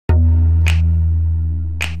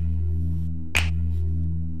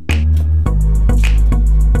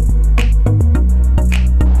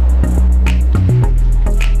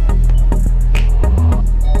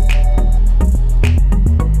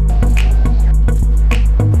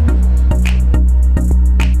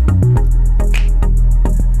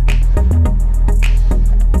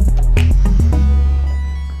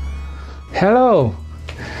Hello,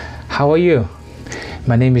 how are you?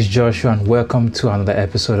 My name is Joshua and welcome to another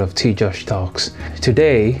episode of T Josh Talks.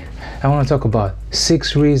 Today, I want to talk about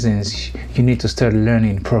 6 reasons you need to start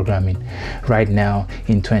learning programming right now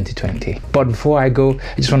in 2020. But before I go,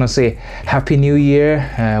 I just want to say Happy New Year,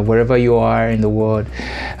 wherever you are in the world.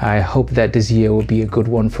 I hope that this year will be a good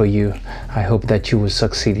one for you. I hope that you will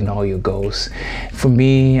succeed in all your goals. For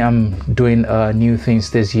me, I'm doing new things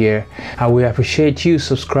this year. I will appreciate you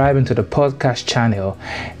subscribing to the podcast channel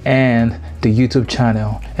and the YouTube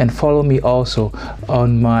channel, and follow me also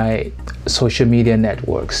on my social media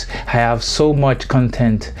networks. I have so much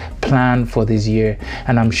content planned for this year,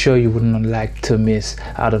 and I'm sure you wouldn't like to miss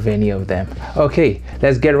out of any of them. Okay,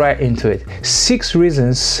 let's get right into it. 6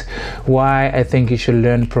 reasons why I think you should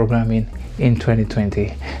learn programming in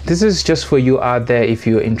 2020. This is just for you out there if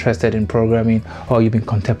you're interested in programming or you've been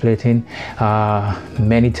contemplating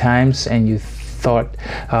many times and you thought,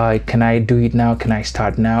 can I do it now? Can I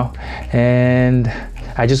start now? And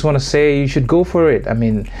I just want to say you should go for it. I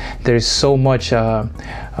mean, there's so much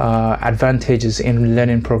advantages in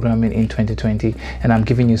learning programming in 2020, and I'm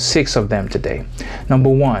giving you 6 of them today. Number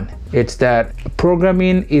 1, it's that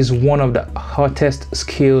programming is one of the hottest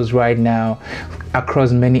skills right now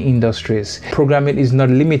across many industries. Programming is not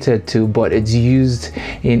limited to, but it's used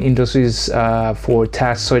in industries for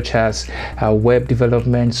tasks such as web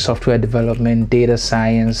development, software development, data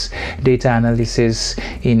science, data analysis,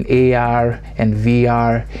 in AR and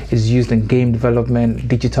VR. It's used in game development,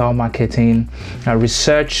 digital marketing,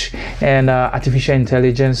 research, and artificial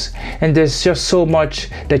intelligence. And there's just so much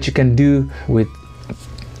that you can do with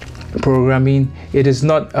programming. It is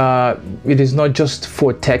not just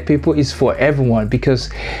for tech people, it's for everyone, because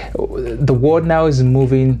the world now is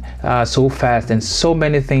moving so fast, and so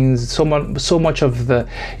many things, so much of the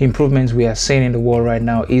improvements we are seeing in the world right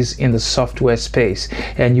now is in the software space,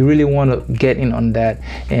 and you really want to get in on that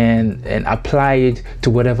and apply it to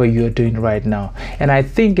whatever you're doing right now. And I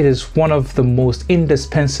think it is one of the most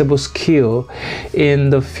indispensable skill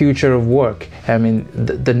in the future of work. I mean,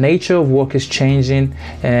 the nature of work is changing,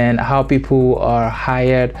 and how people are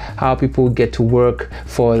hired, how people get to work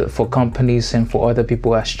for companies and for other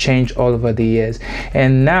people has changed all over the years.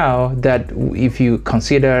 And now that if you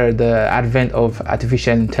consider the advent of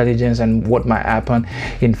artificial intelligence and what might happen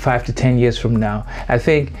in 5 to 10 years from now, I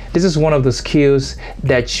think this is one of the skills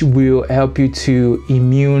that will help you to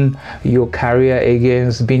immune your career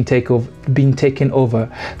against being taken over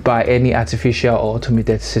by any artificial or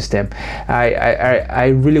automated system. I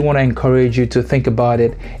really want to encourage you to think about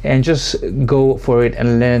it and just go for it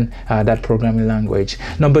and learn that programming language.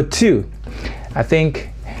 Number 2, I think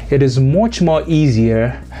it is much more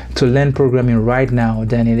easier to learn programming right now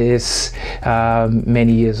than it is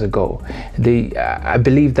many years ago. I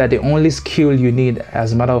believe that the only skill you need,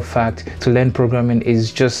 as a matter of fact, to learn programming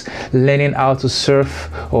is just learning how to surf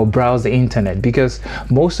or browse the internet, because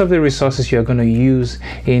most of the resources you're going to use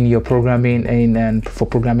in your programming and for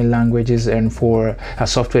programming languages and for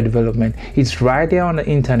software development, it's right there on the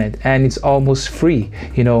internet, and it's almost free,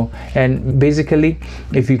 you know. And basically,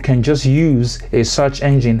 if you can just use a search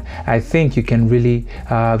engine, I think you can really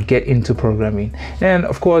get into programming. And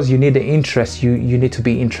of course, you need the interest. You need to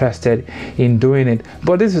be interested in doing it.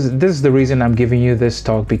 But this is the reason I'm giving you this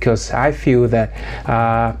talk, because I feel that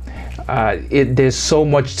there's so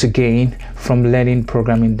much to gain from learning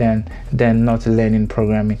programming than not learning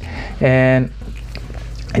programming. And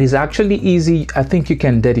it is actually easy. I think you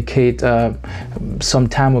can dedicate some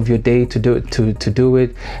time of your day to do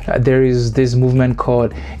it. There is this movement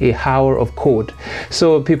called a hour of code.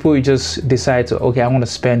 So people just decide to, okay, I want to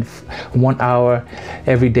spend 1 hour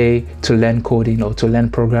every day to learn coding or to learn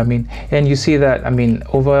programming. And you see that, I mean,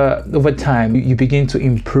 over time, you begin to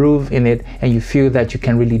improve in it, and you feel that you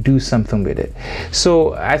can really do something with it.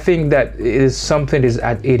 So I think that it is something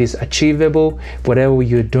it is achievable. Whatever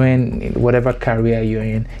you're doing, whatever career you're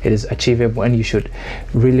in, it is achievable, and you should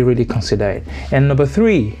really consider it. And number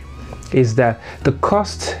 3 is that the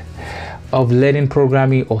cost of learning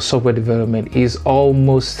programming or software development is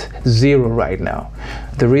almost zero right now.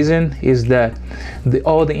 The reason is that virtually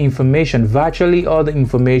all the information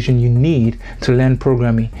you need to learn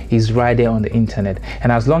programming is right there on the internet.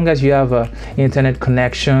 And as long as you have an internet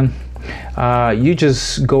connection, you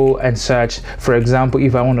just go and search. For example,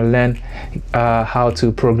 if I want to learn how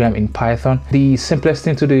to program in Python, the simplest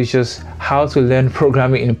thing to do is just how to learn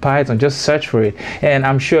programming in Python. Just search for it, and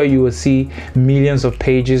I'm sure you will see millions of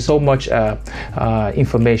pages, so much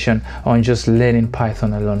information on just learning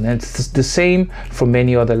Python alone. And it's the same for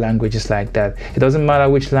many other languages like that. It doesn't matter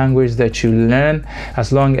which language that you learn,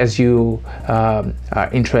 as long as you are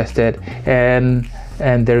interested. And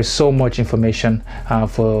and there is so much information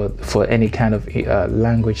for any kind of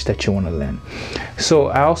language that you want to learn. So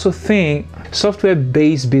I also think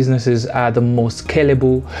software-based businesses are the most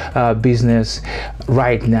scalable business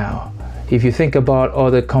right now. If you think about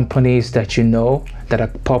other companies that you know that are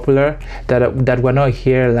popular, that were not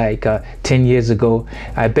here like 10 years ago,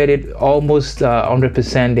 I bet it almost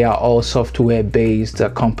 100% they are all software-based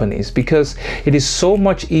companies, because it is so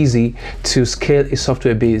much easy to scale a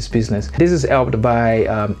software-based business. This is helped by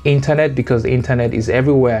internet, because the internet is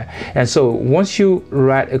everywhere, and so once you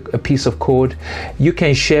write a piece of code, you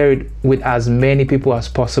can share it with as many people as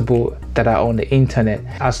possible that are on the internet.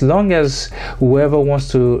 As long as whoever wants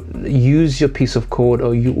to use your piece of code,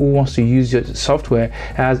 or who wants to use your software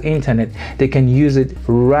as internet, they can use it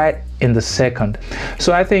right in the second.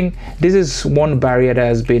 So I think this is one barrier that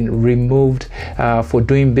has been removed for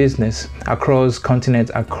doing business across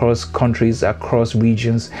continents, across countries, across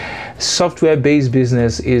regions. Software-based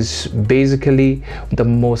business is basically the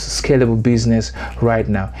most scalable business right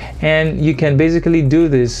now, and you can basically do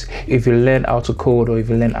this if you learn how to code or if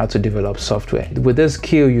you learn how to develop software. With this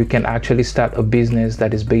skill, you can actually start a business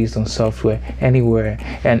that is based on software anywhere,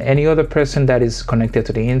 and any other person that is connected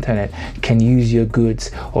to the internet can use your goods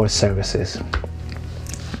or services.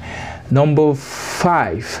 Number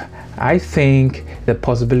 5, I think the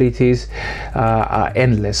possibilities are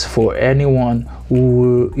endless for anyone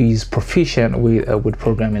who is proficient with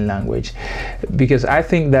programming language, because I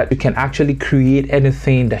think that you can actually create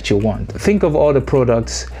anything that you want. Think of all the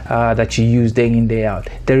products that you use day in, day out.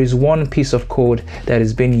 There is one piece of code that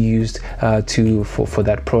is being used for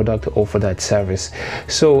that product or for that service.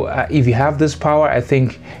 So if you have this power, I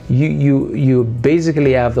think you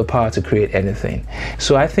basically have the power to create anything.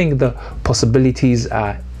 So I think the possibilities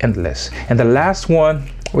are endless. And the last one,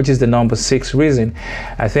 which is the number 6 reason,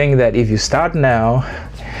 I think that if you start now,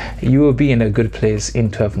 you will be in a good place in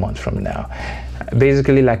 12 months from now.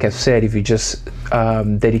 Basically, like I've said, if you just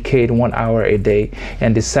dedicate 1 hour a day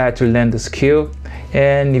and decide to learn the skill,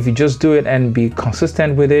 and if you just do it and be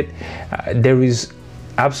consistent with it, there is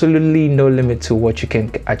absolutely no limit to what you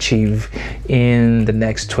can achieve in the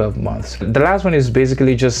next 12 months. The last one is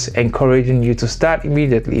basically just encouraging you to start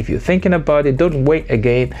immediately. If you're thinking about it, don't wait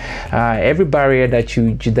again. Every barrier that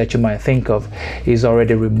you might think of is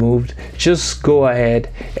already removed. Just go ahead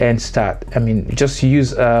and start. I mean, just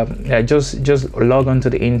use just log on to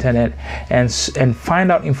the internet and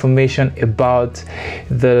find out information about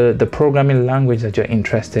the programming language that you're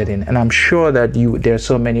interested in. And I'm sure that there are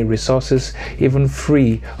so many resources, even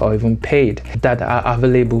free or even paid, that are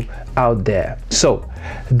available out there. So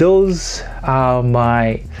those are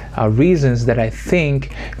my reasons that I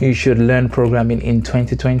think you should learn programming in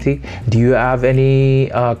 2020. Do you have any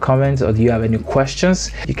comments, or do you have any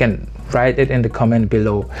questions? You can write it in the comment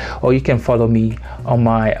below, or you can follow me on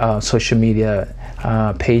my social media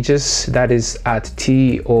pages. That is at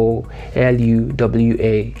TOLUWAJOSH,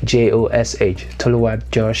 Toluwat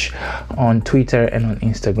Josh, on Twitter and on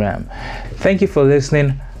Instagram. Thank you for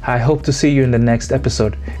listening. I hope to see you in the next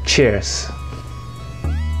episode. Cheers.